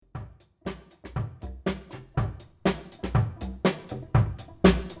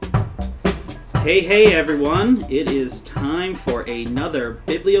Hey everyone, it is time for another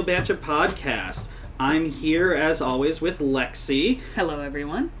Bibliobanter podcast. I'm here as always with Lexi. Hello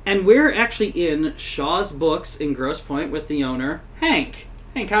everyone. And we're actually in Shaw's Books in Grosse Pointe with the owner, Hank.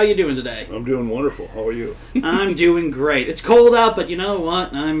 Hank, how are you doing today? I'm doing wonderful. How are you? I'm doing great. It's cold out, but you know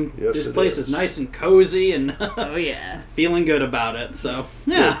what? This place is nice and cozy and oh yeah, feeling good about it. So,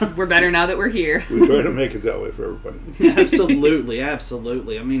 yeah. We're better now that we're here. We try to make it that way for everybody.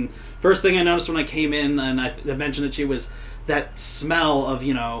 Absolutely. I mean, first thing I noticed when I came in, and I mentioned it to you, was that smell of,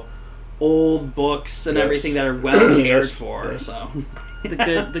 old books and everything that are well cared for. Yes. So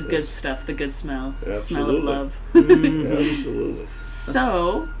The good stuff, the good smell. Absolutely. Smell of love. Absolutely.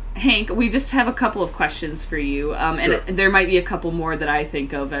 So, Hank, we just have a couple of questions for you, Sure. and there might be a couple more that I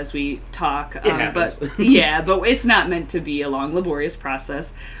think of as we talk. It happens. But it's not meant to be a long, laborious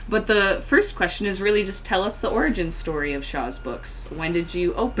process. But the first question is really just tell us the origin story of Shaw's Books. When did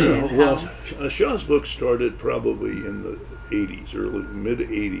you open it? Well, Shaw's Books started probably in the 80s, early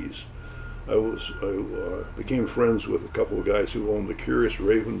mid-80s. I became friends with a couple of guys who owned the Curious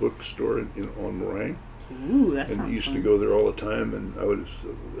Raven bookstore on Meringue. Ooh, that sounds And used fun. to go there all the time, and I was,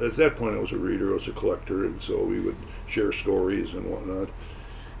 at that point I was a reader, I was a collector, and so we would share stories and whatnot.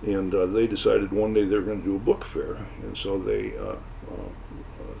 And they decided one day they were going to do a book fair, and so they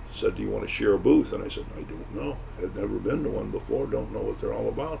said, do you want to share a booth? And I said, I don't know. I'd never been to one before, don't know what they're all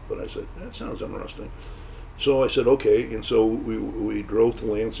about, but I said, that sounds interesting. So I said, okay, and so we drove to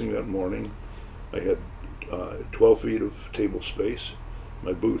Lansing that morning. I had 12 feet of table space.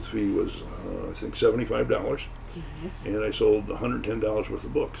 My booth fee was, I think, $75, Nice. and I sold $110 worth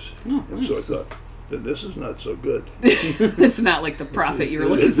of books. Oh, And so I nice. thought, this is not so good. It's not like the profit you were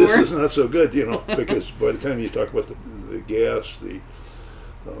looking This for. is not so good, because by the time you talk about the gas, the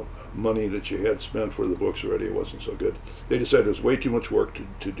money that you had spent for the books already, it wasn't so good. They decided it was way too much work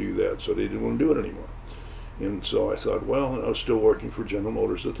to do that, so they didn't want to do it anymore. And so I thought, well, I was still working for General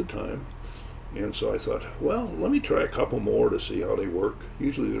Motors at the time. And so I thought, well, let me try a couple more to see how they work.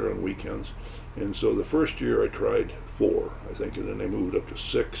 Usually they're on weekends. And so the first year I tried 4, I think, and then they moved up to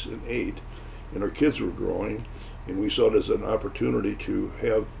 6 and 8. And our kids were growing, and we saw it as an opportunity to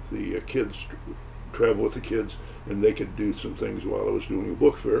have the kids travel with the kids, and they could do some things while I was doing a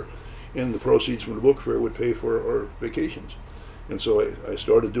book fair. And the proceeds from the book fair would pay for our vacations. And so I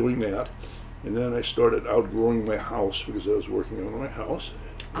started doing that. And then I started outgrowing my house because I was working on my house.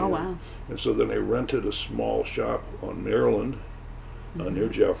 Oh, wow. And so then I rented a small shop on Maryland near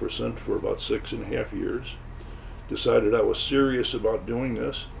Jefferson for about 6.5 years. Decided I was serious about doing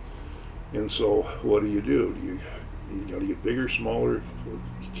this. And so what do? You got to get bigger, smaller.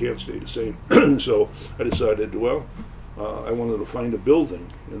 You can't stay the same. So I decided, I wanted to find a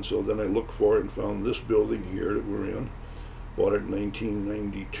building. And so then I looked for it and found this building here that we're in. Bought it in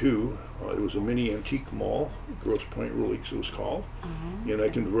 1992. It was a mini antique mall, Grosse Pointe Relics it was called. And I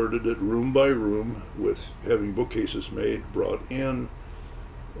converted it room by room with having bookcases made, brought in,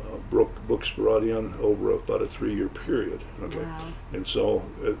 books brought in over about a 3-year period. Okay. Wow. And so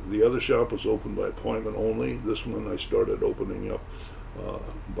the other shop was open by appointment only. This one I started opening up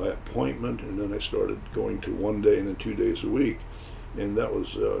by appointment, and then I started going to 1 day and then 2 days a week. And that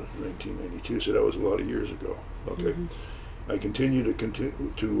was 1992, so that was a lot of years ago. Okay. Mm-hmm. I continue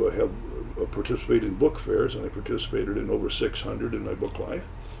to have participate in book fairs, and I participated in over 600 in my book life.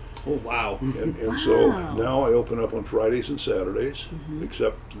 Oh, wow. And so now I open up on Fridays and Saturdays,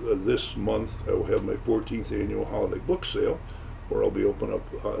 except this month I will have my 14th annual holiday book sale, where I'll be open up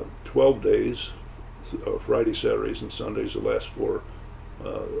 12 days, Fridays, Saturdays, and Sundays, the last 4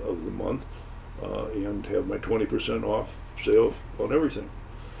 of the month, and have my 20% off sale on everything.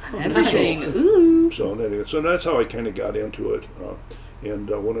 Everything. Ooh. So that's how I kind of got into it. And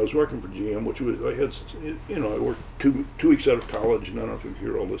when I was working for GM, I worked two weeks out of college, and I don't know if you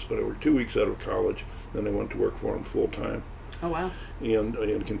hear all this, but I worked 2 weeks out of college. Then I went to work for them full time. Oh, wow. And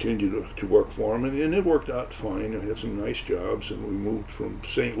continued to work for them, and it worked out fine. I had some nice jobs, and we moved from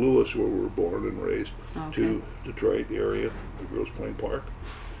St. Louis, where we were born and raised, to Detroit area, the Grosse Pointe Park.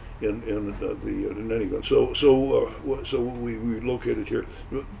 In any event, so we located here,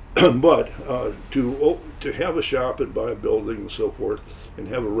 but to have a shop and buy a building and so forth, and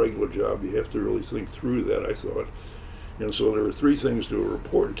have a regular job, you have to really think through that, I thought. And so there were 3 things that were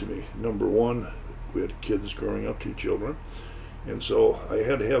important to me. Number 1, we had kids growing up, 2 children, and so I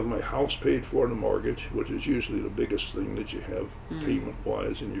had to have my house paid for and a mortgage, which is usually the biggest thing that you have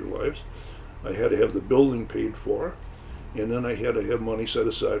payment-wise in your lives. I had to have the building paid for. And then I had to have money set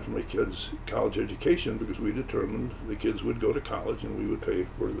aside for my kids' college education, because we determined the kids would go to college and we would pay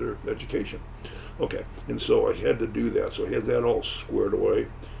for their education. Okay, and so I had to do that. So I had that all squared away.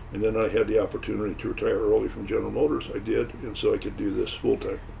 And then I had the opportunity to retire early from General Motors. I did, and so I could do this full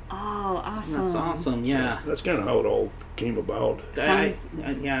time. Oh, awesome. That's awesome, yeah. That's kind of how it all came about. I was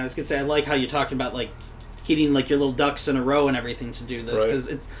going to say, I like how you talked about, like, getting, like, your little ducks in a row and everything to do this, because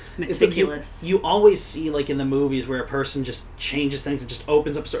it's meticulous. Like you always see, like, in the movies where a person just changes things and just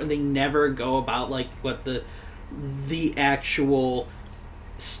opens up a store, and they never go about, like, what the actual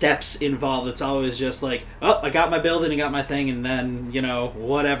steps involved. It's always just like, oh, I got my building, I got my thing, and then,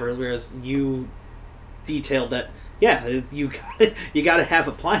 whatever. Whereas you detailed that, yeah, you got to have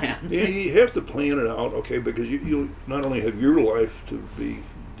a plan. Yeah, you have to plan it out, okay, because you not only have your life to be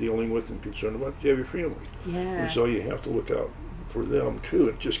dealing with and concerned about, you have your family. Yeah. And so you have to look out for them too.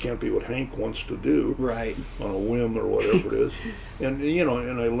 It just can't be what Hank wants to do, right, on a whim or whatever it is. And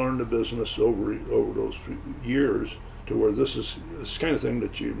and I learned the business over those years to where this is kind of thing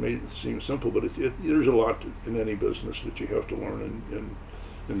that you may seem simple, but there's a lot in any business that you have to learn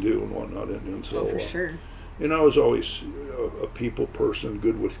and do and whatnot. And so, for sure. And I was always a people person,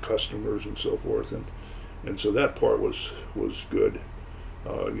 good with customers and so forth, and so that part was good.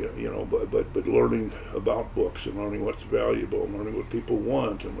 But learning about books and learning what's valuable and learning what people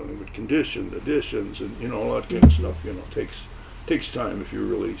want and learning what editions and all that kind of stuff takes time if you're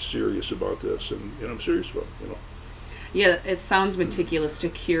really serious about this, and I'm serious about it. Yeah, it sounds meticulous to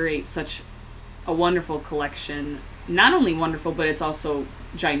curate such a wonderful collection. Not only wonderful, but it's also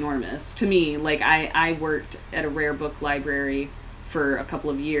ginormous to me. Like, I worked at a rare book library for a couple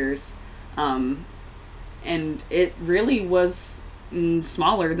of years, and it really was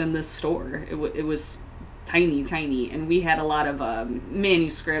smaller than this store. It was tiny, and we had a lot of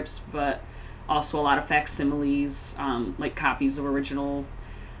manuscripts, but also a lot of facsimiles, like copies of original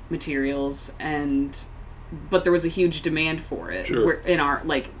materials, but there was a huge demand for it. Sure. In our,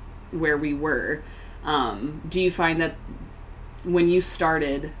 like, where we were. Do you find that when you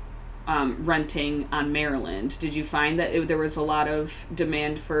started renting on Maryland, did you find that there was a lot of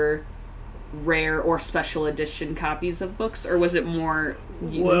demand for rare or special edition copies of books, or was it more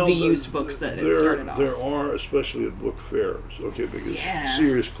the used books that it started off? There are, especially at book fairs, okay, because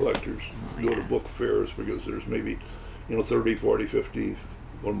serious collectors go to book fairs because there's maybe 30, 40, 50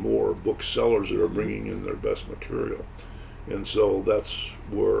 or more booksellers that are bringing in their best material, and so that's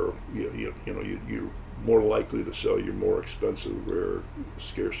where you're more likely to sell your more expensive, rare,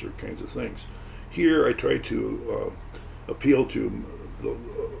 scarcer kinds of things. Here, I try to appeal to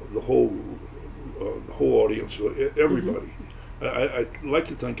the whole audience, everybody. I like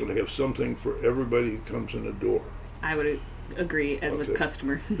to think that I have something for everybody who comes in the door. I would agree as a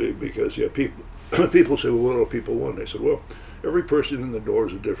customer. Because people say, well, what do people want? I said, well, every person in the door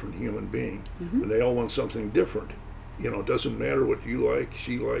is a different human being, and they all want something different. It doesn't matter what you like,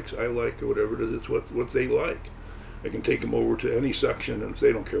 she likes, I like, or whatever it is. It's what they like. I can take them over to any section, and if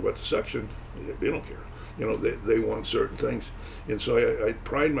they don't care about the section, they don't care. They want certain things. And so I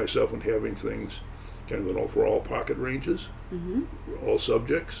pride myself in having things kind of for all pocket ranges, all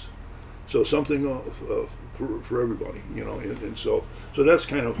subjects. So something for everybody, and so that's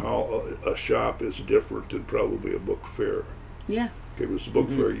kind of how a shop is different than probably a book fair. Yeah. Okay, with the book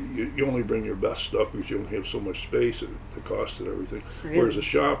fair, you only bring your best stuff because you only have so much space and the cost and everything. Really? Whereas a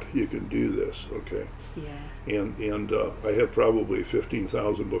shop, you can do this, okay? Yeah. And I have probably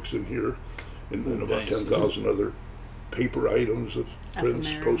 15,000 books in here, and about 10,000 other paper items of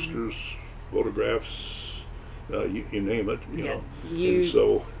prints, posters, photographs, you name it, you know. You and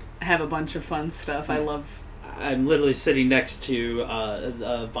so have a bunch of fun stuff. I'm literally sitting next to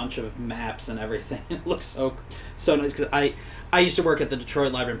a bunch of maps and everything. It looks so nice, because I used to work at the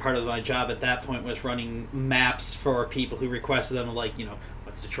Detroit Library, and part of my job at that point was running maps for people who requested them, like,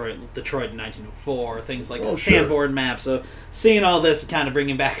 what's Detroit in 1904, things like that, sandboard maps. So seeing all this, kind of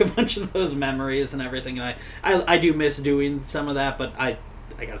bringing back a bunch of those memories and everything, and I do miss doing some of that, but I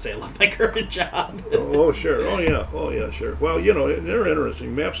gotta say I love my current job. Sure. Oh yeah, sure. Well, they're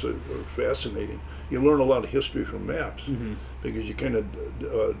interesting. Maps are fascinating. You learn a lot of history from maps, because you kind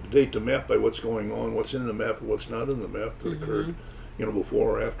of date the map by what's going on, what's in the map, and what's not in the map that occurred,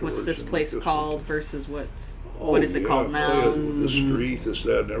 before or afterwards. What's this place called versus what is it called now? Oh, yeah, the street, this,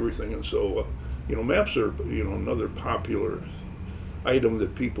 that, and everything. And so, maps are, another popular item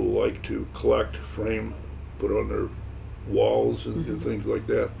that people like to collect, frame, put on their walls and things like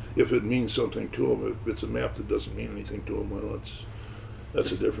that. If it means something to them, if it's a map that doesn't mean anything to them, well,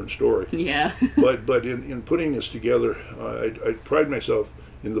 that's a different story. Yeah. but in putting this together, I pride myself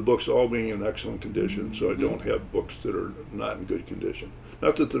in the books all being in excellent condition, so I don't have books that are not in good condition.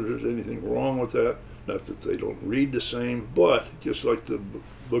 Not that there's anything wrong with that, not that they don't read the same, but just like the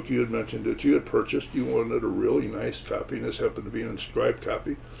book you had mentioned that you had purchased. You wanted a really nice copy, and this happened to be an inscribed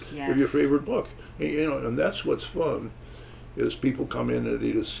copy of your favorite book. And, and that's what's fun, is people come in and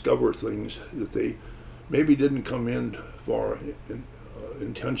they discover things that they maybe didn't come in for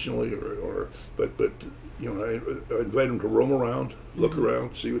intentionally, but I invite them to roam around, look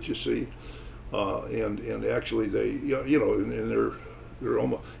around, see what you see, and actually they and they're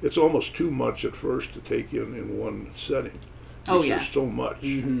almost, it's almost too much at first to take in one setting. Oh yeah, there's so much.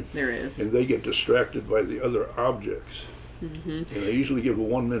 There is, and they get distracted by the other objects. And I usually give a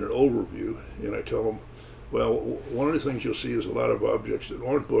 1-minute overview, and I tell them, well, one of the things you'll see is a lot of objects that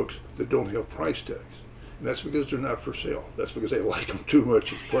aren't books that don't have price tags. And that's because they're not for sale. That's because I like them too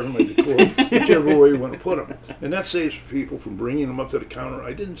much. It's part of my decor, whichever way you want to put them. And that saves people from bringing them up to the counter.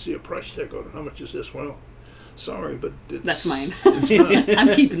 I didn't see a price tag on it. How much is this? Well, sorry, but that's mine. It's not,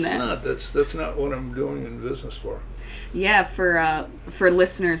 I'm keeping that. Not. That's not what I'm doing in business for. Yeah, for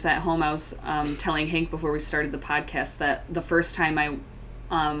listeners at home, I was telling Hank before we started the podcast that the first time I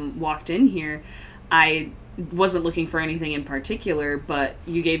walked in here, I wasn't looking for anything in particular, but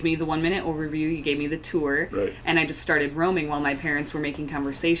you gave me the 1-minute overview, you gave me the tour, right. And I just started roaming while my parents were making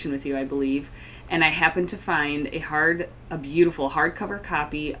conversation with you, I believe. And I happened to find a beautiful hardcover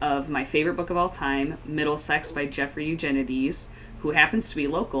copy of my favorite book of all time, Middlesex by Jeffrey Eugenides, who happens to be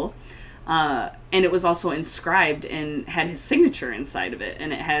local. And it was also inscribed and had his signature inside of it.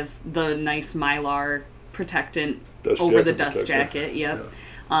 And it has the nice Mylar protectant over the dust jacket. Yep. Yeah.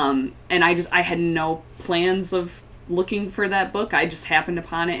 And I had no plans of looking for that book. I just happened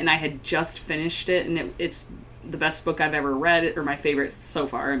upon it, and I had just finished it, and it's the best book I've ever read, or my favorite so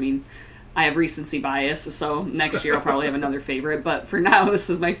far. I mean, I have recency bias, so next year I'll probably have another favorite, but for now, this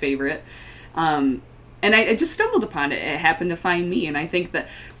is my favorite. And I just stumbled upon it. It happened to find me, and I think that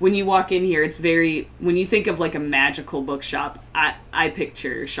when you walk in here, it's when you think of like a magical bookshop, I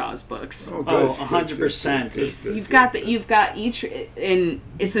picture Shaw's books. Oh, 100%. You've got each, and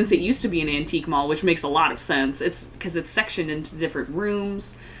since it used to be an antique mall, which makes a lot of sense. It's because it's sectioned into different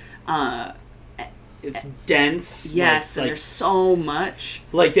rooms. It's dense. Yes, and there's so much.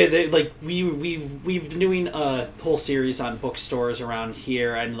 We've been doing a whole series on bookstores around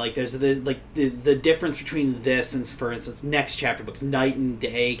here, and there's the difference between this and, for instance, Next Chapter Books, night and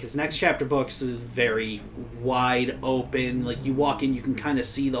day. Because Next Chapter Books is very wide open. Like, you walk in, you can kind of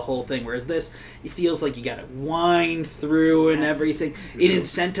see the whole thing. Whereas this, it feels like you got to wind through and everything. It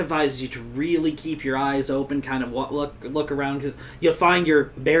incentivizes you to really keep your eyes open, kind of look around, because you'll find your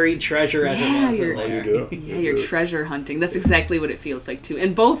buried treasure as it was in there. Yeah, you're treasure hunting. That's exactly what it feels like too.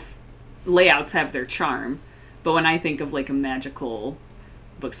 And both layouts have their charm, but when I think of like a magical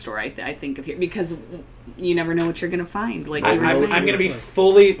bookstore, I think of here, because you never know what you're gonna find. Like you were saying. I'm gonna be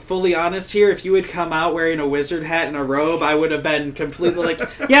fully honest here. If you had come out wearing a wizard hat and a robe, I would have been completely like,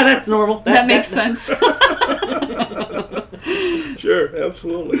 yeah, that's normal. That makes sense. Sure,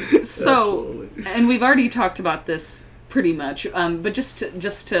 absolutely. So, absolutely. And we've already talked about this pretty much, but just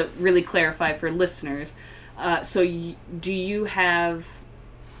to really clarify for listeners, do you have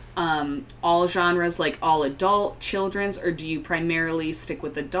all genres, like all adult, children's, or do you primarily stick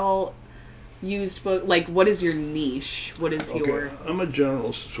with adult used book? Like, what is your niche? What is your... I'm a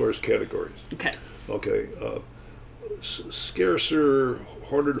generalist as far as categories. Okay. Scarcer,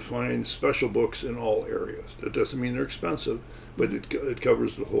 harder to find special books in all areas. That doesn't mean they're expensive, but it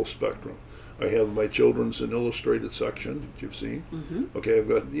covers the whole spectrum. I have my children's and illustrated section that you've seen. Mm-hmm. Okay, I've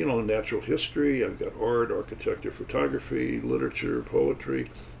got, natural history, I've got art, architecture, photography, literature,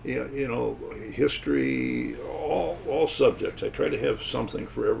 poetry, history, all subjects. I try to have something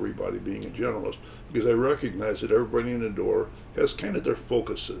for everybody, being a generalist, because I recognize that everybody in the door has kind of their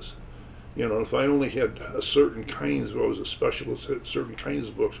focuses. If I only had a certain kinds, if I was a specialist at certain kinds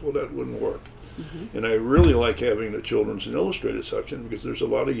of books, well, that wouldn't work. Mm-hmm. And I really like having the children's and illustrated section, because there's a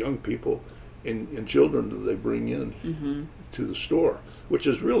lot of young people and children that they bring in to the store, which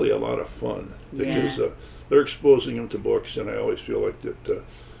is really a lot of fun, because they're exposing them to books, and I always feel like that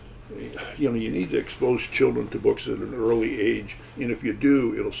you need to expose children to books at an early age, and if you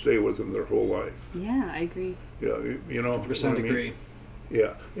do, it'll stay with them their whole life. Yeah, I agree. Yeah, 100% agree.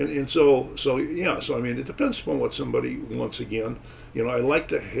 Yeah, and so I mean, it depends upon what somebody wants. Again, I like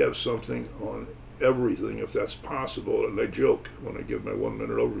to have something on everything if that's possible, and I joke when I give my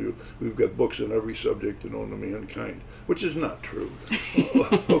 1-minute overview, we've got books on every subject known to mankind, which is not true.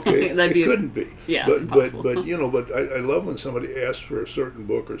 Okay, it couldn't be. Yeah, but impossible. but I love when somebody asks for a certain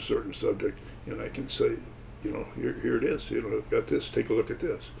book or a certain subject, and I can say, here it is. I've got this. Take a look at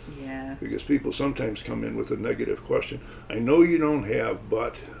this. Yeah. Because people sometimes come in with a negative question. I know you don't have,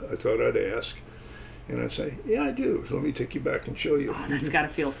 but I thought I'd ask. And I'd say, yeah, I do. So let me take you back and show you. Oh, that's got to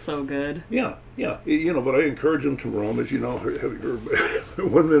feel so good. Yeah. But I encourage them to roam, as you know, having heard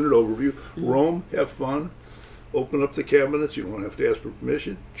 1 minute overview. Roam, have fun, open up the cabinets. You don't have to ask for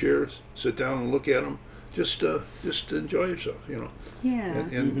permission. Chairs, sit down and look at them. Just enjoy yourself, Yeah.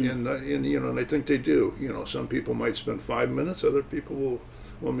 And I think they do. Some people might spend 5 minutes. Other people will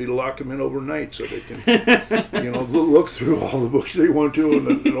want me to lock them in overnight so they can, look through all the books they want to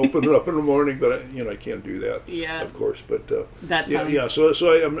and open it up in the morning. But I can't do that. Yeah. Of course. But that sounds. Yeah. So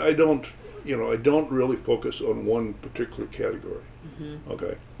I don't, I don't really focus on one particular category.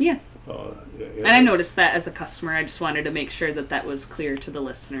 Okay. Yeah. And I noticed that as a customer. I just wanted to make sure that was clear to the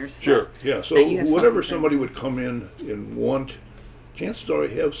listeners. Sure. Yeah. So that you have whatever somebody would come in and want, chances are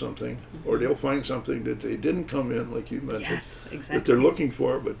they have something, or they'll find something that they didn't come in, like you mentioned. Yes, exactly. That they're looking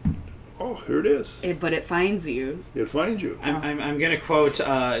for, but here it is. But it finds you. It finds you. I'm going to quote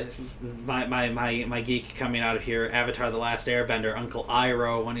my geek coming out of here, Avatar: The Last Airbender, Uncle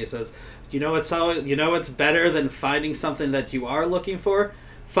Iroh, when he says, what's better than finding something that you are looking for?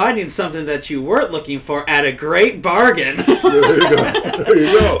 Finding something that you weren't looking for at a great bargain. There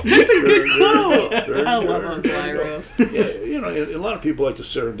you go. That's a good quote. I love Uncle Iroh. Yeah, a lot of people like the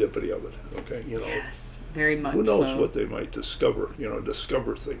serendipity of it. Okay, Yes, very much. Who knows so. what they might discover?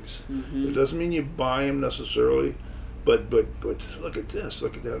 Discover things. It doesn't mean you buy them necessarily, but look at this,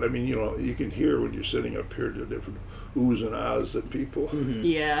 look at that. I mean, you can hear when you're sitting up here the different oohs and ahs that people.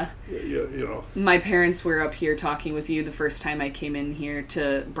 Yeah. My parents were up here talking with you the first time I came in here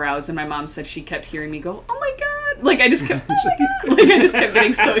to browse, and my mom said she kept hearing me go, "Oh my God!" Like I just kept, "Oh my God!" Like I just kept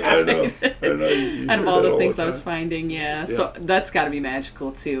getting so excited. I know. Out of all the things I was finding, yeah. So that's got to be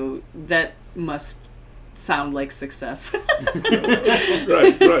magical too. That must sound like success. Right.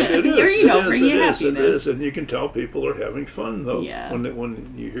 It is. Bring you happiness. It is, and you can tell people are having fun though. Yeah.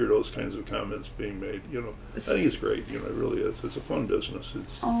 When you hear those kinds of comments being made, I think it's great. It really is. It's a fun business.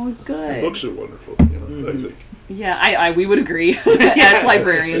 Good. Books are wonderful. I think. Yeah, we would agree. As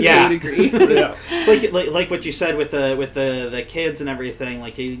librarians, we would agree. Yeah. It's like what you said with the kids and everything,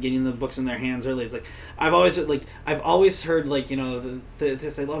 like getting the books in their hands early. It's like I've always heard they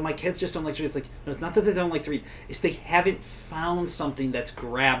say, "Oh, my kids just don't like to read." It's like, no, it's not that they don't like to read; it's they haven't found something that's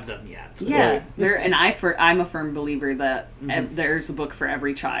grabbed them yet. Yeah, I'm a firm believer that there's a book for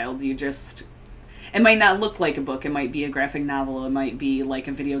every child. It might not look like a book. It might be a graphic novel. It might be like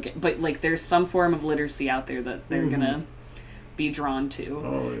a video game. But there's some form of literacy out there that they're gonna be drawn to.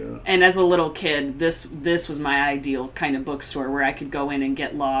 Oh yeah. And as a little kid, this was my ideal kind of bookstore where I could go in and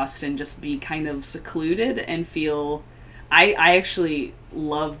get lost and just be kind of secluded and feel. I actually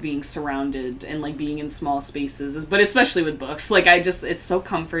love being surrounded and being in small spaces, but especially with books. It's so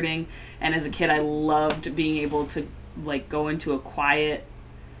comforting. And as a kid, I loved being able to go into a quiet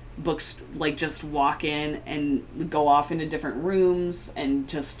books, just walk in and go off into different rooms and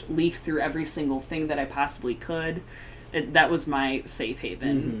just leaf through every single thing that I possibly could. That was my safe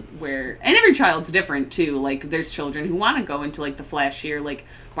haven. And every child's different too. There's children who want to go into the flashier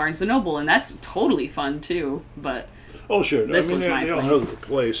Barnes and Noble, and that's totally fun too. But oh sure, this was my they all have their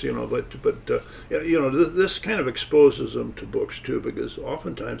place, but this kind of exposes them to books too, because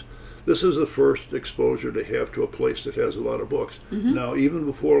oftentimes this is the first exposure they have to a place that has a lot of books. Now, even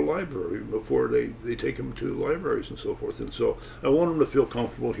before a library, before they take them to libraries and so forth. And so I want them to feel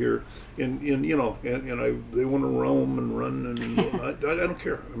comfortable here they want to roam and run, and I don't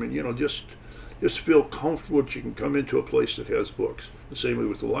care. I mean, just feel comfortable that you can come into a place that has books. The same way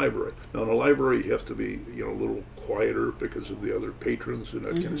with the library. Now, in a library, you have to be, a little quieter because of the other patrons and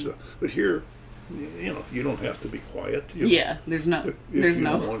that kind of stuff. But here, you don't have to be quiet. There's no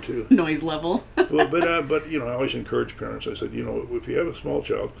want to. noise level. Well, but I always encourage parents. I said, if you have a small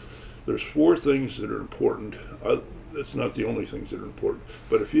child, there's 4 things that are important. That's not the only things that are important.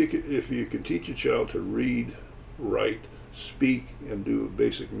 But if you can teach a child to read, write, speak, and do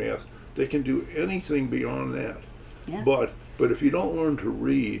basic math, they can do anything beyond that. Yeah. But if you don't learn to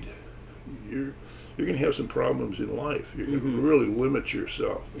read, you're going to have some problems in life. You're going to really limit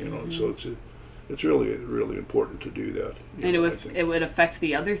yourself. And so it's really, really important to do that. And it would affect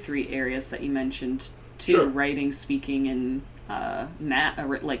the other 3 areas that you mentioned too: Sure. writing, speaking, and math,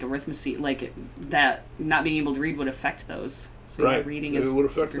 arithmetic. That not being able to read would affect those. So right. Reading is would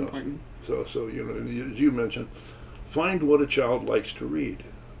affect super those. important. So as you mentioned, find what a child likes to read.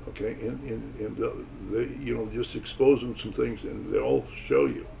 Okay, and just expose them some things, and they'll show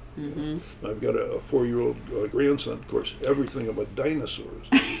you. I've got a 4-year-old grandson. Of course, everything about dinosaurs.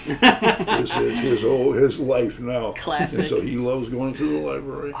 his life now. Classic. And so he loves going to the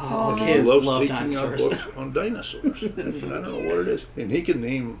library. Oh, and kids he loves love taking dinosaurs. out books on dinosaurs. I don't know what it is. And he can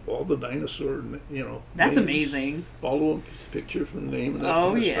name all the dinosaur, That's names, amazing. all of them, picture from the name and that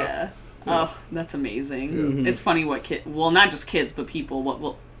Oh, kind of yeah. stuff. Oh, that's amazing. Yeah. It's funny what not just kids, but people, what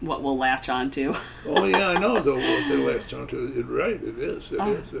will latch onto. Oh, yeah, I know, though, what they latch onto. Right, it is.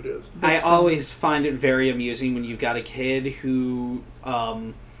 It is. I always find it very amusing when you've got a kid who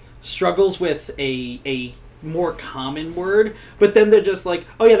struggles with a more common word, but then they're just like,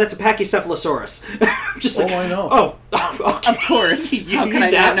 oh yeah, that's a Pachycephalosaurus. Just like, I know. Oh, okay. Of course. You How knew could I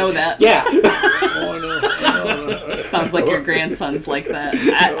not know that? Yeah. Oh, I know. Sounds like your grandson's like that.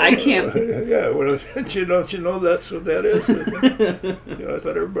 I can't. Yeah, well, don't you know that's what that is? I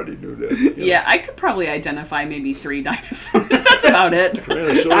thought everybody knew that. Yeah, I could probably identify maybe 3 dinosaurs. That's about it.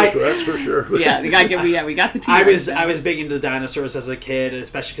 Tyrannosaurus Rex for sure. Yeah, we got the T-Rex. I was big into dinosaurs as a kid,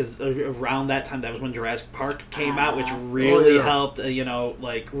 especially because around that time, that was when Jurassic Park came out, which really helped,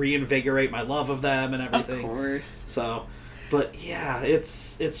 like reinvigorate my love of them and everything. Of course. So, but yeah,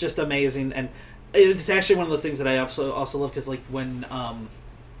 it's just amazing, and it's actually one of those things that I also love because like when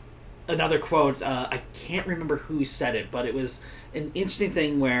another quote, I can't remember who said it, but it was an interesting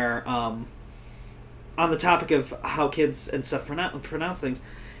thing where on the topic of how kids and stuff pronounce things.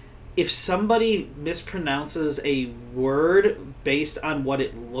 If somebody mispronounces a word based on what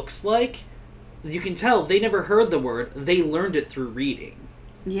it looks like, you can tell they never heard the word. They learned it through reading.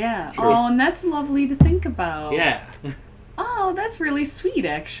 Yeah. Sure. Oh, and that's lovely to think about. Yeah. Oh, that's really sweet,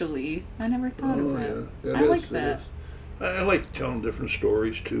 actually. I never thought of that. Yeah. I like that. I like telling different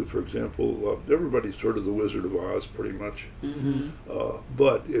stories, too. For example, everybody's heard of the Wizard of Oz, pretty much. Mm-hmm.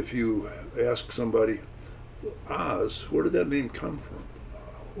 But if you ask somebody, Oz, where did that name come from?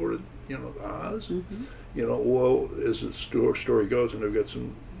 Where did, Oz? Mm-hmm. Well, as the story goes, and I've got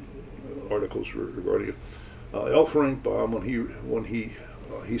some articles regarding it. L. Frank Baum, when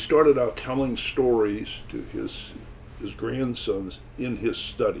he started out telling stories to his grandsons in his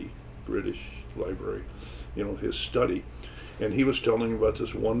study, British Library, his study, and he was telling about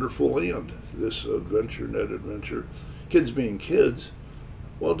this wonderful land, this adventure. Kids being kids.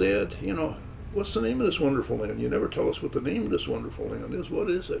 Well, Dad, what's the name of this wonderful land? You never tell us what the name of this wonderful land is. What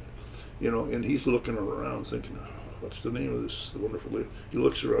is it? And he's looking around thinking, what's the name of this wonderful land? He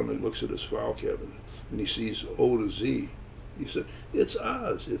looks around and he looks at his file cabinet and he sees O to Z. He said, it's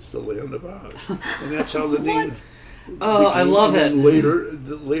Oz. It's the land of Oz. And that's how the name... Oh, I love it. Later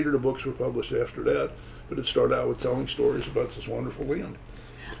the books were published after that, but it started out with telling stories about this wonderful land.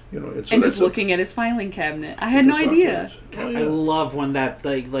 And just looking at his filing cabinet. I had no idea. God, I love when that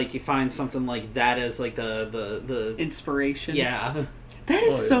like you find something like that as like the inspiration. Yeah. That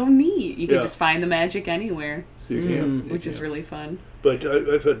is so neat. You can just find the magic anywhere. You can. Which is really fun. But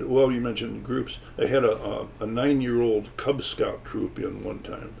I've had, you mentioned groups. I had a 9-year-old Cub Scout troop in one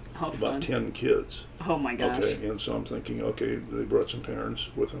time. How about fun. 10 kids. Oh my gosh. Okay, and so I'm thinking, they brought some parents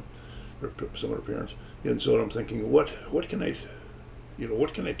with them, or some of their parents. And so I'm thinking, what can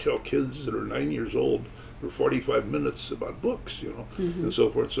I tell kids that are 9 years old for 45 minutes about books, mm-hmm. and so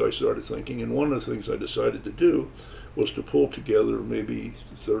forth. So I started thinking, and one of the things I decided to do was to pull together maybe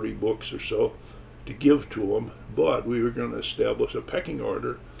 30 books or so to give to them, but we were going to establish a pecking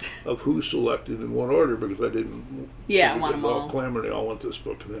order of who selected in what order, because I didn't want them all clamoring, they all want this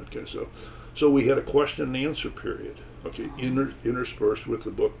book and that kind of stuff. So we had a question and answer period, interspersed with the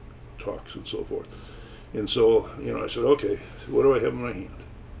book talks and so forth. And so, I said, okay, what do I have in my hand?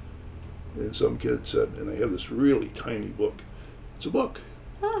 And some kid said, and I have this really tiny book. It's a book,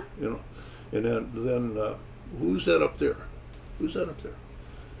 huh. And then who's that up there? Who's that up there?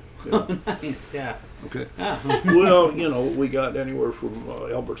 Oh, nice, yeah. Okay. Oh. Well, we got anywhere from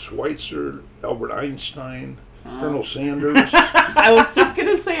Albert Schweitzer, Albert Einstein, Colonel Sanders. I was just going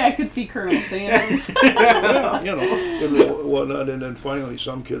to say I could see Colonel Sanders. and whatnot. And then finally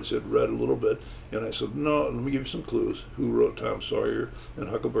some kids had read a little bit, and I said, no, let me give you some clues. Who wrote Tom Sawyer and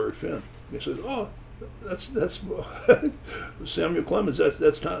Huckleberry Finn? They said, oh, that's Samuel Clemens.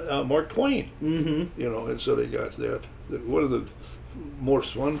 That's Mark Twain. Mm-hmm. And so they got that. One of the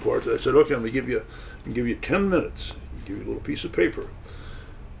most fun parts, I said, okay, I'm going to give you 10 minutes. Give you a little piece of paper.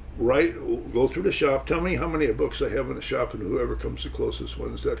 Go through the shop. Tell me how many books I have in the shop, and whoever comes the closest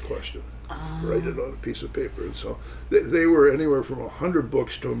wins that question. Write it on a piece of paper. And so they were anywhere from 100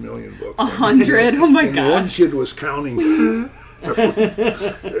 books to 1,000,000 books. 100? Oh my gosh. One kid was counting.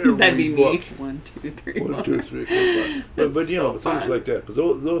 That'd be book. me. 1, 2, 3. 1, 2, 3, 4, 5. But so things fun. like that. But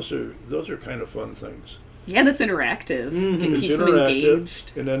those are kind of fun things. Yeah, that's interactive. Mm-hmm. It keeps it's them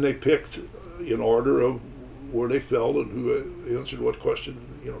engaged. And then they picked in order of where they fell and who answered what question,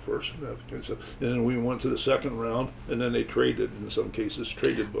 first, and that kind of stuff. And then we went to the second round, and then they traded, in some cases,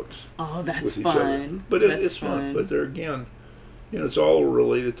 traded books. Oh, that's with each other. fun. But it's fun. But there again, it's all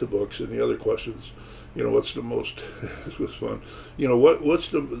related to books, and the other questions, what's the most, this was fun,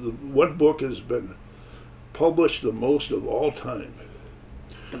 what book has been published the most of all time?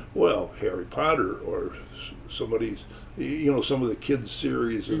 Well, Harry Potter, or somebody's, some of the kids'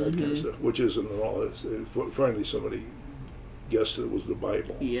 series and that kind of stuff, which isn't at all. Finally, somebody guessed it was the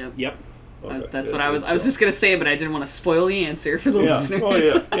Bible. Yep. Okay. That's what I was just going to say, but I didn't want to spoil the answer for the listeners. Oh,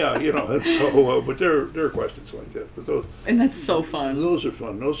 yeah. And so, but there are questions like that. But and that's so fun. Those are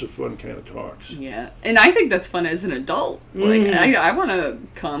fun. Those are fun kind of talks. Yeah. And I think that's fun as an adult. Like, I want to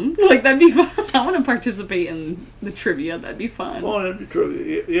come. Like, that'd be fun. I want to participate in the trivia. That'd be fun. Oh, that'd be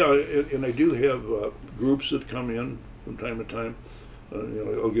trivia. Yeah, and I do have groups that come in from time to time.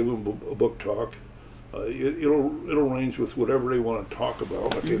 I'll give them a book talk. It'll range with whatever they want to talk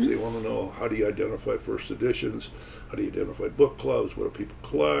about. Like if they want to know, how do you identify first editions? How do you identify book clubs? What do people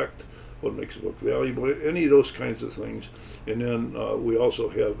collect? What makes a book valuable? Any of those kinds of things. And then we also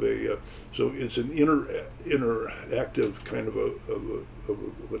have so it's an interactive kind of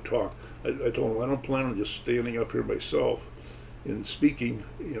a talk. I told them I don't plan on just standing up here myself and speaking.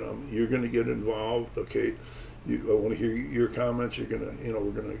 You're going to get involved. Okay, I want to hear your comments. You're going to,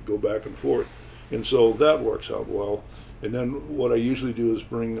 we're going to go back and forth. And so that works out well. And then what I usually do is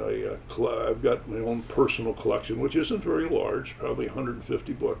bring I've got my own personal collection, which isn't very large, probably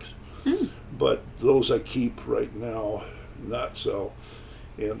 150 books. But those I keep right now, not sell.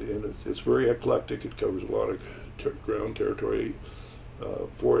 And it's very eclectic. It covers a lot of ground territory.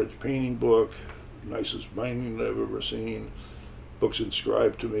 4-inch painting book, nicest binding that I've ever seen, books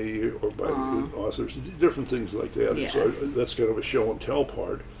inscribed to me or by authors, different things like that. Yeah. And so that's kind of a show and tell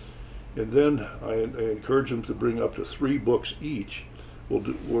part. And then I encourage them to bring up to 3 books each, where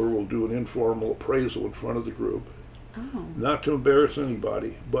we'll do an informal appraisal in front of the group. Oh. Not to embarrass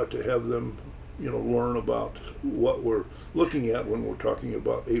anybody, but to have them, learn about what we're looking at when we're talking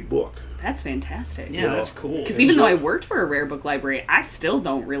about a book. That's fantastic. Yeah, that's cool. Because even though I worked for a rare book library, I still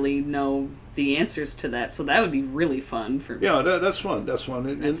don't really know the answers to that. So that would be really fun for me. Yeah, that's fun. That's fun.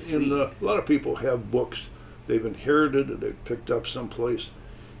 And a lot of people have books they've inherited or they've picked up someplace,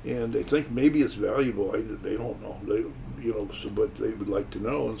 and they think maybe it's valuable. They don't know. But they would like to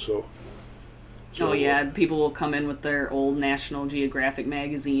know, and so. Oh yeah, people will come in with their old National Geographic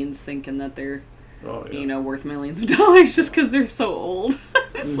magazines, thinking that they're, worth millions of dollars just because they're so old.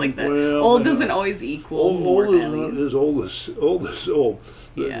 It's like that. Well, old doesn't always equal more value. Old is old.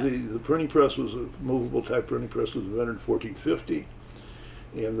 The printing press was a movable type printing press was invented in 1450,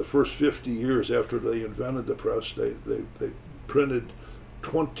 and the first 50 years after they invented the press, they printed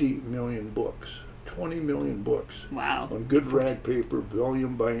 20 million books. 20 million books. Wow. On good rag paper,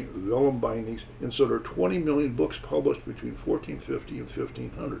 vellum bindings. And so there are 20 million books published between 1450 and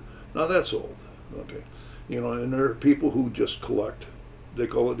 1500. Now that's old. Okay. And there are people who just collect, they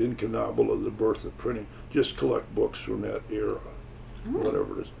call it incunabula, the birth of printing, just collect books from that era,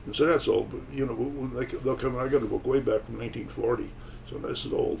 whatever it is. And so that's old. But, they'll come, I got a book way back from 1940. So this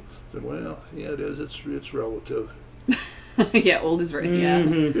is old. I said, well, yeah, it is. It's relative. Yeah, old is right. Yeah,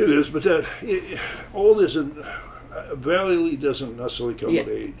 it is, but old isn't. Value doesn't necessarily come with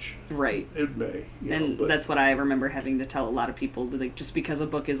age. Right. It may. But that's what I remember having to tell a lot of people. Like, just because a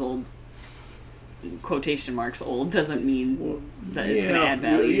book is old, quotation marks old, doesn't mean that it's going to add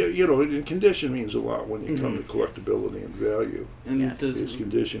value. And condition means a lot when you come to collectability and value. And it's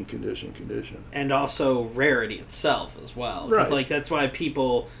condition. And also rarity itself as well. Right. Like, that's why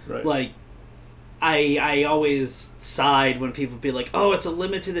people, like, I always side when people be like, oh, it's a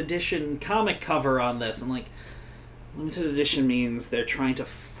limited edition comic cover on this. I'm like, limited edition means they're trying to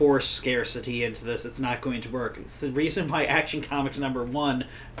force scarcity into this. It's not going to work. It's the reason why Action Comics #1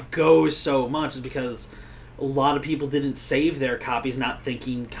 goes so much is because a lot of people didn't save their copies not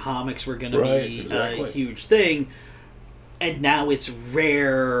thinking comics were going to be a huge thing. And now it's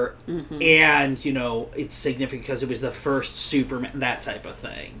rare, and, it's significant because it was the first Superman, that type of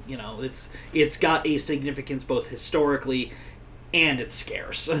thing. It's got a significance both historically and it's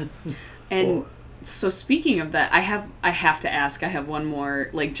scarce. And so speaking of that, I have to ask, I have one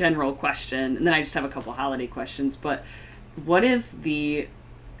more, general question, and then I just have a couple holiday questions, but what is the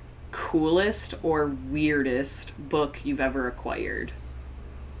coolest or weirdest book you've ever acquired?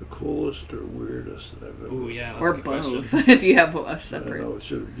 The coolest or weirdest that I've ever... Ooh, yeah, that's or a good both, question. if you have a separate. I know, it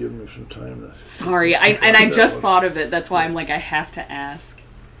should have given me some time to... Sorry, I just thought of it. That's why I'm like, I have to ask.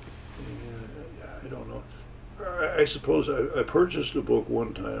 Yeah, I don't know. I suppose I purchased a book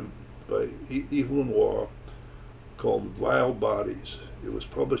one time by Evelyn Waugh called Vile Bodies. It was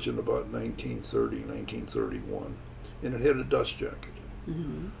published in about 1930, 1931, and it had a dust jacket.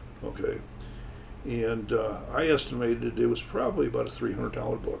 Mm-hmm. Okay, and I estimated it was probably about a $300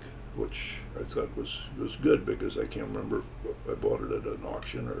 book, which I thought was good because I can't remember if I bought it at an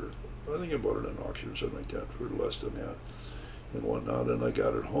auction or I think I bought it at an auction or something like that for less than that and whatnot. And I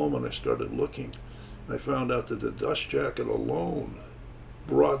got it home and I started looking, and I found out that the dust jacket alone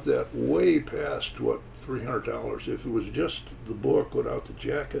brought that way past what $300. If it was just the book without the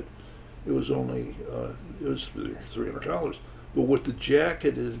jacket, it was only it was $300. But with the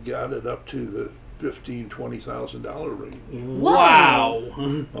jacket, it got it up to the $15,000-$20,000 range. Wow!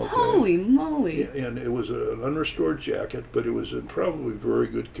 Okay. Holy moly! And it was an unrestored jacket, but it was in probably very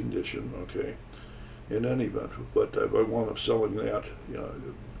good condition. Okay, in any event, but I wound up selling that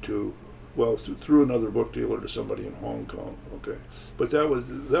through another book dealer to somebody in Hong Kong. Okay, but that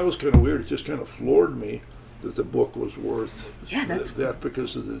was kind of weird. It just kind of floored me that the book was worth that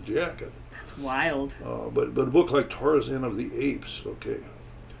because of the jacket. That's wild. But a book like Tarzan of the Apes, okay,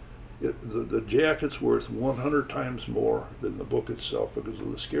 the jacket's worth 100 times more than the book itself because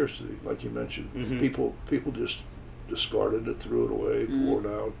of the scarcity, like you mentioned. Mm-hmm. People just discarded it, threw it away, wore it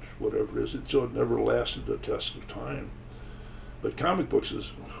out, whatever it is. So it never lasted the test of time. But comic books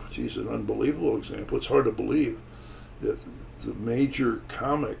is, an unbelievable example. It's hard to believe that the major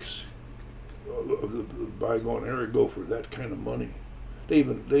comics of the bygone era go for that kind of money. They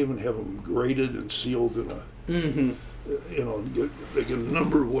even have them graded and sealed in a, they get a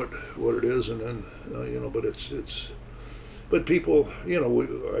number of what it is, and then but but people,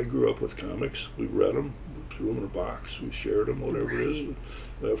 I grew up with comics. We read them, threw them in a box, we shared them, whatever it is.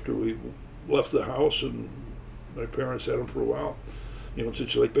 After we left the house, and my parents had them for a while, it's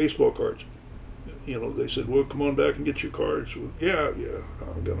just like baseball cards. They said, well, come on back and get your cards. Well, yeah,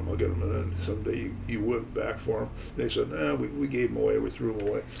 I'll get them. And then someday you went back for them. They said, nah, we gave them away. We threw them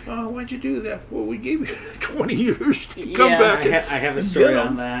away. Oh, why'd you do that? Well, we gave you 20 years to come back. I have a story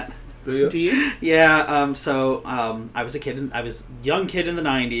on that. Do you? Yeah, I was I was a young kid in the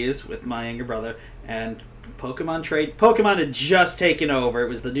 90s with my younger brother, and Pokemon had just taken over. It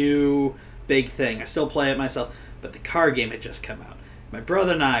was the new big thing. I still play it myself, but the card game had just come out. My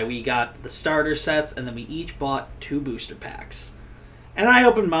brother and I, we got the starter sets, and then we each bought 2 booster packs. And I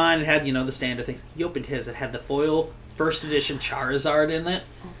opened mine. It had, the standard things. He opened his. It had the foil first edition Charizard in it.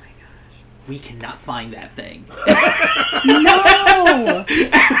 Oh my gosh. We cannot find that thing. No!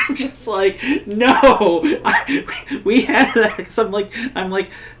 I'm just like, no. We had that. So I'm like,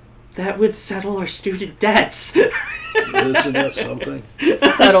 that would settle our student debts. Isn't that something?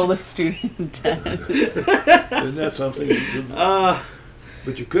 Settle the student debts. Isn't that something?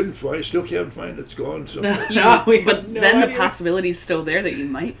 But you still can't find it. It's gone somewhere. The possibility's still there that you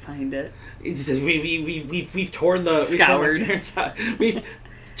might find it. It's just, we've torn the scoured. We've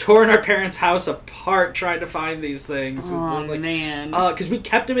torn our parents' house apart trying to find these things. Oh man! Because we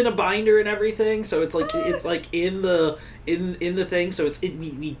kept them in a binder and everything, so it's like in the thing. So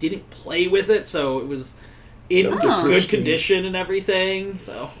we didn't play with it, so it was in good condition and everything.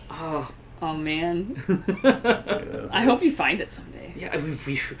 So oh man! Yeah. I hope you find it someday. Yeah,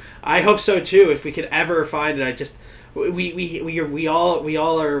 I hope so too. If we could ever find it, we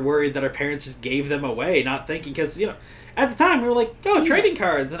all are worried that our parents just gave them away, not thinking, because at the time we were like, trading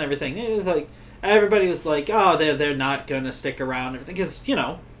cards and everything. It was like everybody was like, they're not gonna stick around and everything, because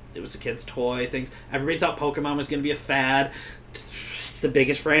it was a kid's toy. Things, everybody thought Pokemon was gonna be a fad. It's the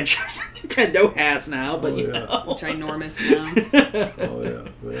biggest franchise Nintendo has now, but ginormous now. Oh yeah,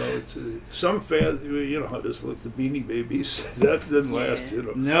 well, it's some fads. How it is, like the Beanie Babies. That didn't last.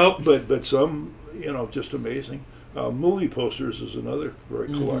 Nope. But some, just amazing. Movie posters is another very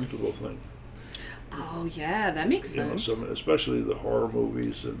collectible thing. Oh yeah, that makes sense. Especially the horror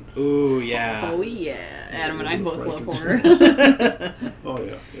movies and. Ooh yeah. Oh yeah, Adam and I both love horror. Oh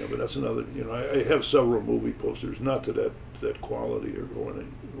yeah, but that's another. I have several movie posters, not to that quality or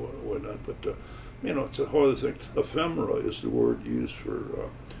whatnot, but it's a whole other thing. Ephemera is the word used for.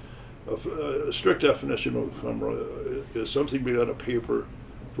 A strict definition of ephemera is something made out of paper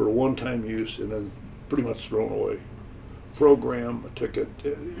for a one-time use and then pretty much thrown away. Program, a ticket,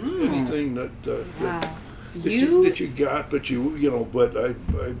 anything that you got, but I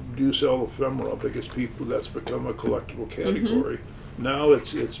do sell ephemera because that's become a collectible category. Mm-hmm. Now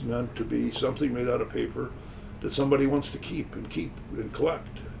it's meant to be something made out of paper that somebody wants to keep and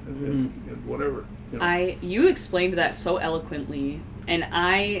collect and whatever. You explained that so eloquently, and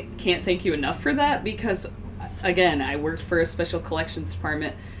I can't thank you enough for that, because again, I worked for a special collections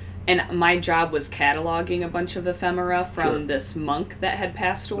department. And my job was cataloging a bunch of ephemera from this monk that had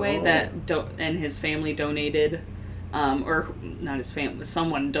passed away and his family donated or not his family,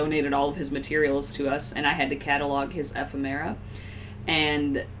 someone donated all of his materials to us, and I had to catalog his ephemera.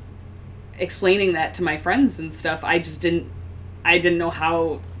 And explaining that to my friends and stuff, I didn't know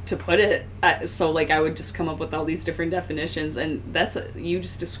how to put it. So like I would just come up with all these different definitions, and you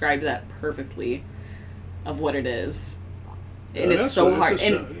just described that perfectly of what it is. And it's so hard.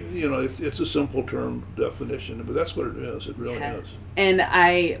 It's a simple term definition, but that's what it is. It really is. And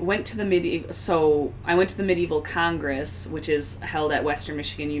I went to the Medieval Congress, which is held at Western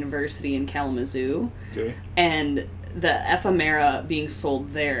Michigan University in Kalamazoo. Okay. And the ephemera being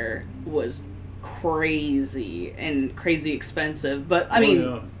sold there was crazy expensive, but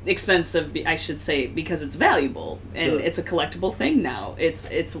expensive, I should say, because it's valuable and it's a collectible thing now.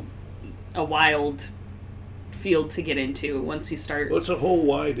 It's a wild field to get into once you start. Well, it's a whole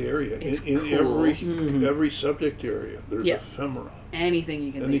wide area. It's in cool. every subject area, there's ephemera.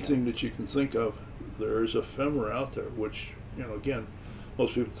 Anything that you can think of, there is ephemera out there. Which again,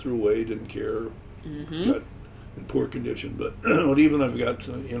 most people threw away, didn't care, got in poor condition. But even I've got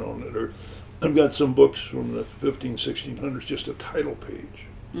I've got some books from the 1600s, just a title page,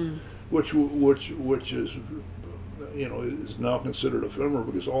 which is is now considered ephemera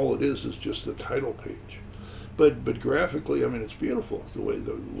because all it is just a title page. But graphically, I mean, it's beautiful the way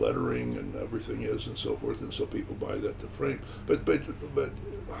the lettering and everything is and so forth, and so people buy that to frame. But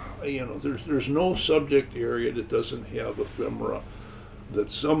there's no subject area that doesn't have ephemera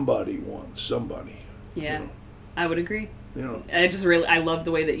that somebody wants. Somebody. Yeah, I would agree. I love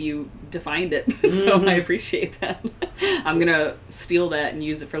the way that you defined it, so I appreciate that. I'm gonna steal that and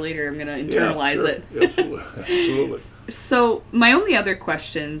use it for later. I'm gonna internalize it. Absolutely. So my only other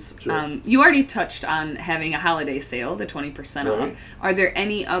questions, Sure. You already touched on having a holiday sale, the 20% off. Are there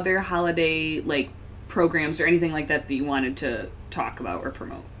any other holiday programs or anything like that you wanted to talk about or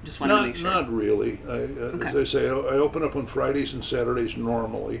promote? Just wanted to make sure. Not really. As I say, I open up on Fridays and Saturdays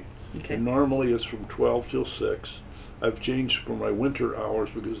normally. Okay. And normally it's from 12 till 6. I've changed for my winter hours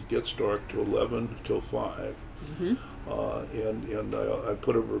because it gets dark to 11 till 5. And I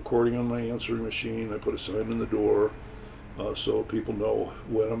put a recording on my answering machine. I put a sign in the door so people know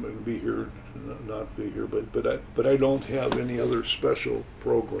when I'm going to be here, not be here. But I don't have any other special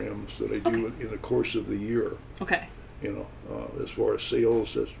programs that I do in the course of the year. Okay. As far as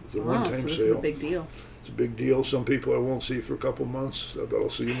sales, that's the one-time so this sale. is a big deal. It's a big deal. Some people I won't see for a couple months, but I'll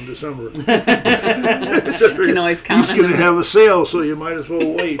see them in December. You can always count on He's going to have a sale, so you might as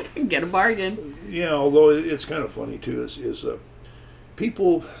well wait. Get a bargain. Yeah, although it's kind of funny, too, is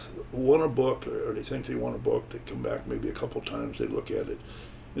people want a book, or they think they want a book, they come back maybe a couple times, they look at it,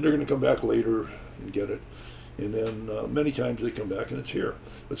 and they're going to come back later and get it. And then many times they come back and it's here.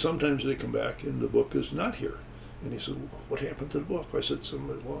 But sometimes they come back and the book is not here. And he said, what happened to the book? I said,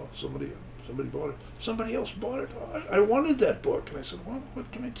 somebody bought it. Somebody else bought it. I wanted that book. And I said, well,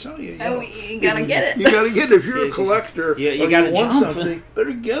 what can I tell you? You gotta get it. You gotta get it. If you're a collector, you gotta want jump. something,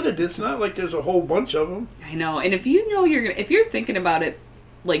 better get it. It's not like there's a whole bunch of them. I know. And if you're thinking about it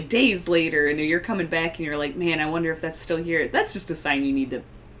days later and you're coming back and you're like, man, I wonder if that's still here, that's just a sign you need to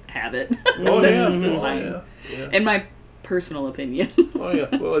have it. That's just a sign. Yeah. In my personal opinion. Oh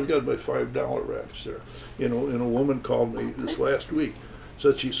yeah. Well, I've got my $5 racks there. And a woman called me this last week,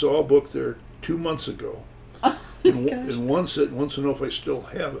 said she saw a book there 2 months ago, and wants to know if I still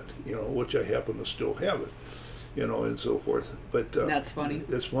have it. Which I happen to still have it. And so forth. But that's funny.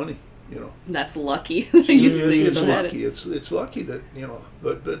 It's funny. That's lucky. It's lucky. It's lucky that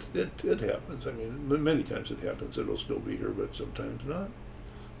but it happens. I mean, many times it happens. It'll still be here, but sometimes not.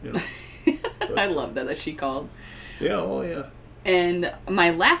 But, I love that she called. Yeah. Oh yeah. And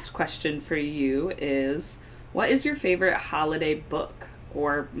my last question for you is, what is your favorite holiday book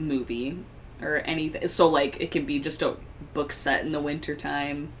or movie or anything? So it can be just a book set in the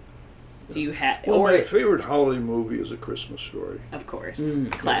wintertime. Do you have? Well, my favorite holiday movie is A Christmas Story. Of course,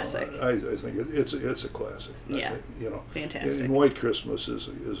 classic. I think it's a classic. Yeah. Fantastic. And White Christmas is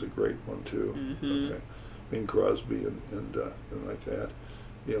a great one too. Mm-hmm. Okay. Bing Crosby and like that.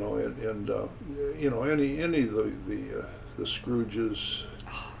 Any of the Scrooges.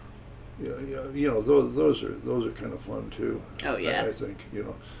 Those are kind of fun too. Oh yeah. I think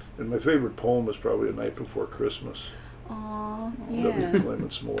and my favorite poem is probably A Night Before Christmas. Aww, W.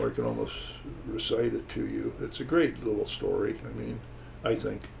 Clements Moore. I can almost recite it to you. It's a great little story. I mean, I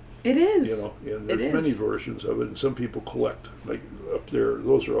think. It is. And there's many versions of it, and some people collect. Like up there,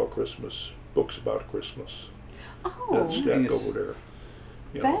 those are all Christmas books about Christmas. Oh, that's stacked over there.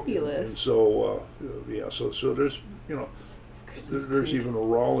 Fabulous. And so so there's there's even a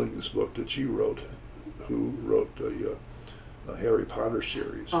Rawlings book that she wrote, who wrote a Harry Potter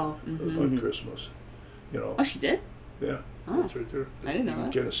series about Christmas. Oh, she did? Yeah, Oh, it's right there. I didn't know You can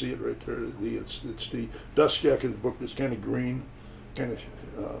that. kind of see it right there. It's the dust jacket book is kind of green, kind of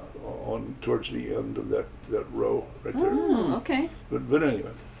on towards the end of that row right there. Oh, okay. But anyway,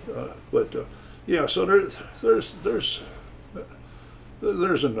 yeah. So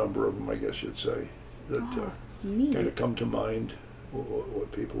there's a number of them, I guess you'd say, that Neat. kind of come to mind.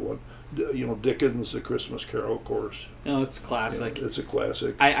 What people want, Dickens' The Christmas Carol, of course. Oh, it's classic. It's a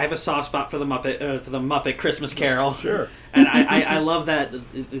classic. I have a soft spot for the Muppet Christmas Carol. Sure. And I love that.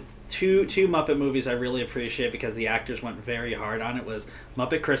 Two Muppet movies I really appreciate because the actors went very hard on it was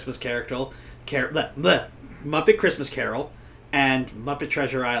Muppet Christmas Muppet Christmas Carol, and Muppet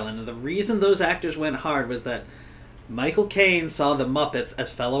Treasure Island. And the reason those actors went hard was that Michael Caine saw the Muppets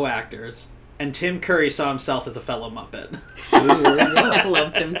as fellow actors, and Tim Curry saw himself as a fellow Muppet. I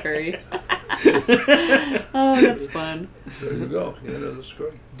love Tim Curry. Oh, that's fun. There you go. That's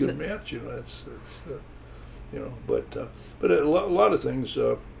a good match. But a lot of things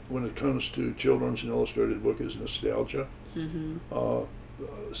when it comes to children's and illustrated book is nostalgia. Mm-hmm.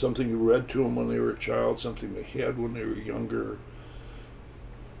 Something you read to them when they were a child, something they had when they were younger,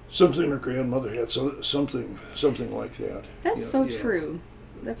 something their grandmother had, something like that. That's so true.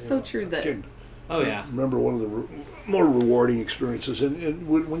 That's so true that. Oh yeah. Remember one of the more rewarding experiences, and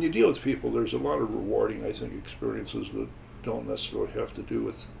when you deal with people, there's a lot of rewarding, I think, experiences that don't necessarily have to do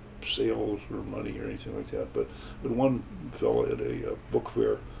with sales or money or anything like that. But one fellow at a book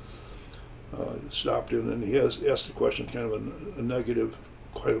fair stopped in, and he asked the question, kind of a negative,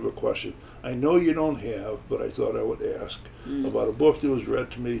 quite of a question. I know you don't have, but I thought I would ask about a book that was read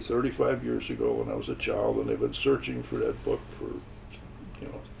to me 35 years ago when I was a child, and they've been searching for that book for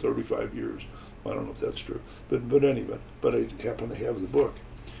 35 years. I don't know if that's true, but anyway, but I happen to have the book,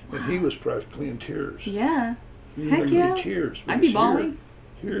 and he was practically in tears. Yeah. Heck Practically yeah. in tears. I'd be bawling.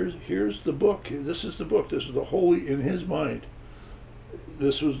 Here's the book. This is the book. This is the holy, in his mind,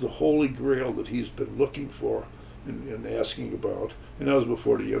 this was the holy grail that he's been looking for and asking about. And that was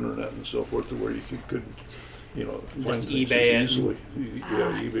before the internet and so forth, to where you couldn't, find Just things eBay it. easily.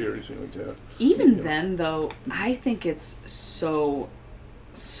 eBay or anything like that. Even then, though, I think it's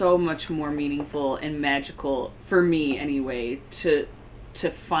so much more meaningful and magical, for me anyway, to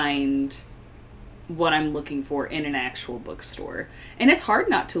find what I'm looking for in an actual bookstore. And it's hard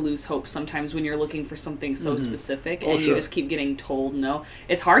not to lose hope sometimes when you're looking for something so specific and you just keep getting told no.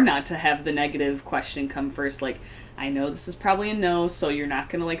 It's hard not to have the negative question come first, like, I know this is probably a no, so you're not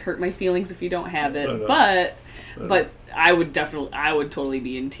going to hurt my feelings if you don't have it. But I would totally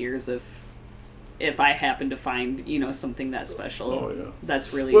be in tears if I happen to find, something that special. Oh, yeah.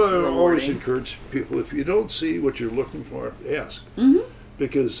 That's really rewarding. I always rewarding. encourage people, if you don't see what you're looking for, ask. Mm-hmm.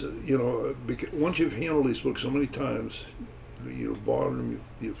 Because, once you've handled these books so many times, you've bought them,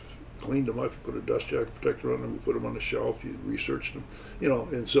 you've cleaned them up, you put a dust jacket protector on them, you put them on the shelf, you researched them,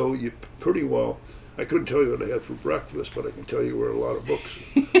 and so you pretty well, I couldn't tell you what I had for breakfast, but I can tell you where a lot of books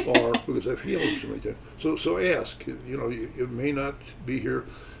are, because I've handled them so many times. So ask, it may not be here,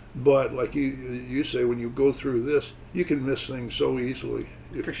 but like you say, when you go through this, you can miss things so easily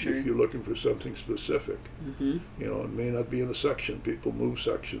if you're looking for something specific. Mm-hmm. It may not be in a section. People move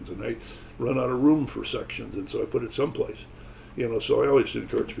sections, and I run out of room for sections, and so I put it someplace. So I always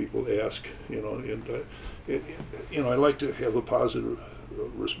encourage people to ask. I like to have a positive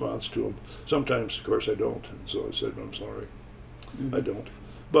response to them. Sometimes, of course, I don't, and so I said, I'm sorry, I don't.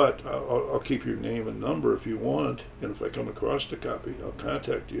 But I'll keep your name and number if you want, and if I come across the copy, I'll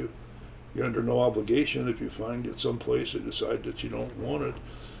contact you. You're under no obligation if you find it someplace and decide that you don't want it,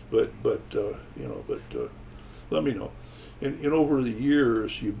 but let me know. And over the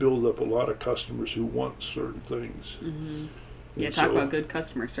years, you build up a lot of customers who want certain things. Mm-hmm. Yeah, talk about good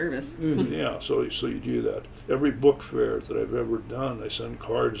customer service. Yeah, so you do that. Every book fair that I've ever done, I send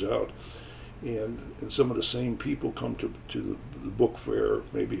cards out, and some of the same people come to the book fair,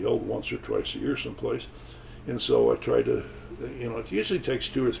 maybe held once or twice a year someplace, and so I try to, it usually takes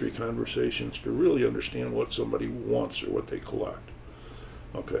 2 or 3 conversations to really understand what somebody wants or what they collect.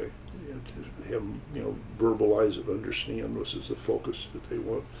 Okay, to have them, verbalize it, understand this is the focus that they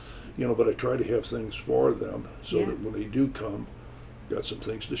want, but I try to have things for them so that when they do come, got some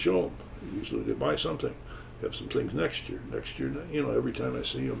things to show them. Usually they buy something. Have some things next year, every time I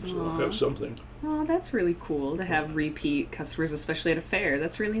see them, so I'll have something. Oh, that's really cool to have repeat customers, especially at a fair.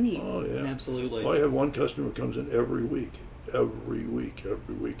 That's really neat. Oh, yeah. Absolutely. Well, I have one customer who comes in every week, and I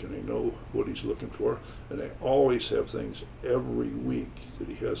know what he's looking for, and I always have things every week that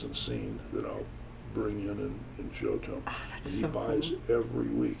he hasn't seen that I'll bring in and show to him. Oh, that's and so he buys cool. every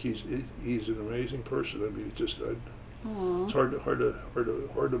week. He's an amazing person. I mean, Aww. It's hard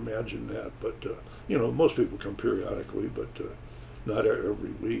to imagine that. But most people come periodically, but not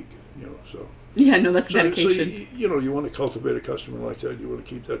every week. So. Yeah, no, that's So dedication. you want to cultivate a customer like that. You want to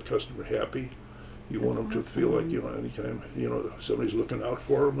keep that customer happy. You That's want them to awesome. feel like anytime somebody's looking out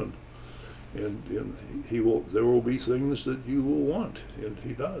for them, and there will be things that you will want, and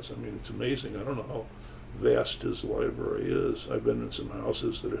he does. I mean, it's amazing. I don't know how vast his library is. I've been in some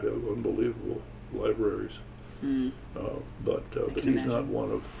houses that have unbelievable libraries, but he's imagine. not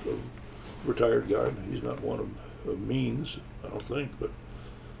one of retired guy. He's not one of means. I don't think,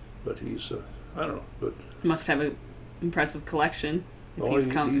 but he's I don't know, but He must have an impressive collection if he's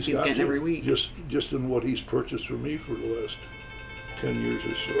got getting to. every week. Just in what he's purchased from me for the last 10 years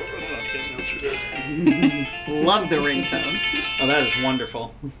or so. I'm not going to answer that. Love the ringtone. Oh, that is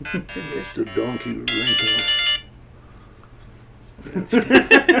wonderful. It's the donkey ringtone.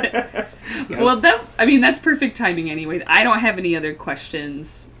 Well, that's perfect timing anyway. I don't have any other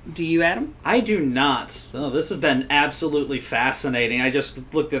questions. Do you, Adam? I do not. Oh, this has been absolutely fascinating. I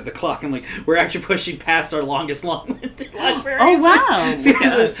just looked at the clock and we're actually pushing past our longest long-winded librarian. Oh, wow.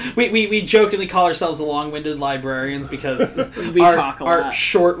 Seriously, we jokingly call ourselves the long-winded librarians because We talk a our lot.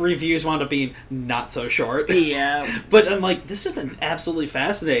 short reviews wound up being not so short. Yeah. But I'm like, this has been absolutely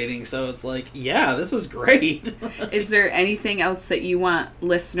fascinating. So it's like, yeah, this is great. Is there anything else that you want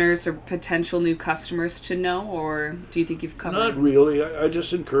listeners or potential new customers to know, or do you think you've covered? Not really. I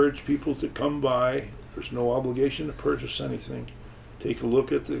just encourage people to come by. There's no obligation to purchase anything. Take a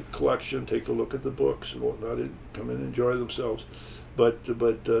look at the collection, take a look at the books and whatnot, and come in and enjoy themselves. But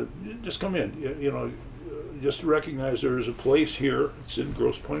just come in. Just to recognize there is a place here. It's in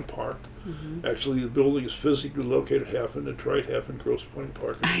Grosse Pointe Park. Mm-hmm. Actually, the building is physically located half in Detroit, half in Grosse Pointe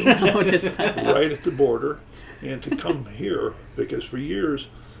Park. I noticed that. Right at the border. And to come here, because for years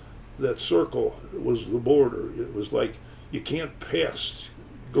that circle was the border. It was like you can't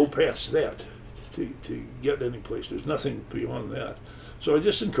go past that to get any place. There's nothing beyond that. So I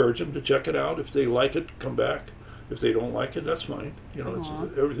just encourage them to check it out. If they like it, come back. If they don't like it, that's fine.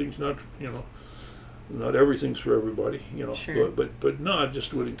 Everything's not not everything's for everybody. Sure. But no, I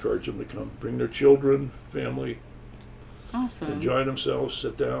just would encourage them to come. Bring their children, family, Awesome. enjoy themselves,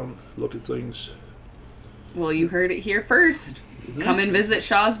 sit down, look at things. Well, you heard it here first. Come and visit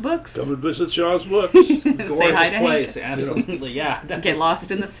Shaw's Books. Come and visit Shaw's Books. Say hi Gorgeous to Hank. place, absolutely, yeah. Get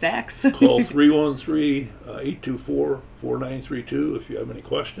lost in the stacks. Call 313-824-4932 if you have any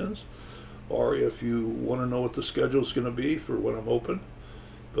questions, or if you want to know what the schedule is going to be for when I'm open.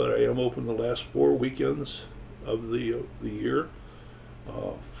 But I am open the last 4 weekends of the year,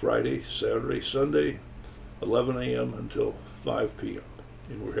 Friday, Saturday, Sunday, 11 a.m. until 5 p.m.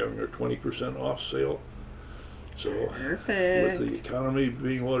 And we're having our 20% off sale. So Perfect. with the economy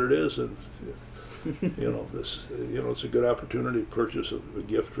being what it is, and it's a good opportunity to purchase a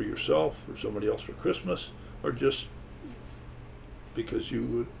gift for yourself or somebody else for Christmas, or just because you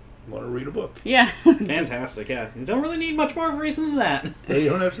would want to read a book. Yeah. Fantastic, yeah. You don't really need much more of a reason than that. You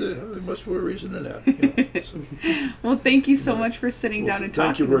don't have to have much more reason than that. Well, thank you so much for sitting down and talking.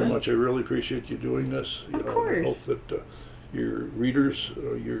 Thank you very with us. much. I really appreciate you doing this. Of course. I hope that your readers,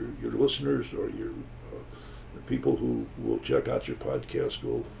 or your listeners, or the people who will check out your podcast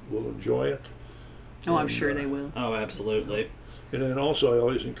will enjoy it. Oh, I'm sure they will. Oh, absolutely. And then also, I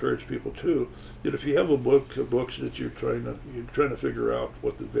always encourage people too that if you have books that you're trying to figure out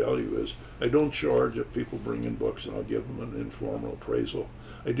what the value is. I don't charge if people bring in books, and I'll give them an informal appraisal.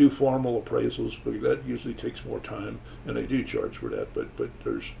 I do formal appraisals, but that usually takes more time, and I do charge for that. But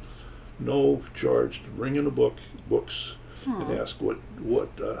there's no charge to bring in books and ask what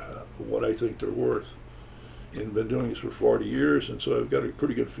I think they're worth. And I've been doing this for 40 years, and so I've got a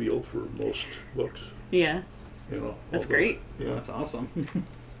pretty good feel for most books. Yeah. That's great. Yeah. That's awesome.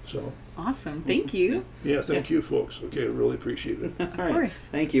 So. Awesome. Thank you. Yeah, thank you, folks. Okay, I really appreciate it. All right. course.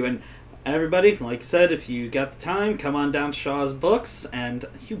 Thank you. And everybody, like I said, if you got the time, come on down to Shaw's Books, and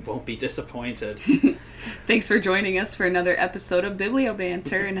you won't be disappointed. Thanks for joining us for another episode of Biblio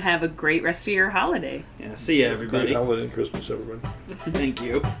Banter, and have a great rest of your holiday. Yeah, see ya, everybody. Great holiday and Christmas, everyone. Thank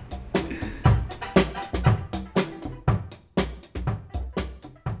you.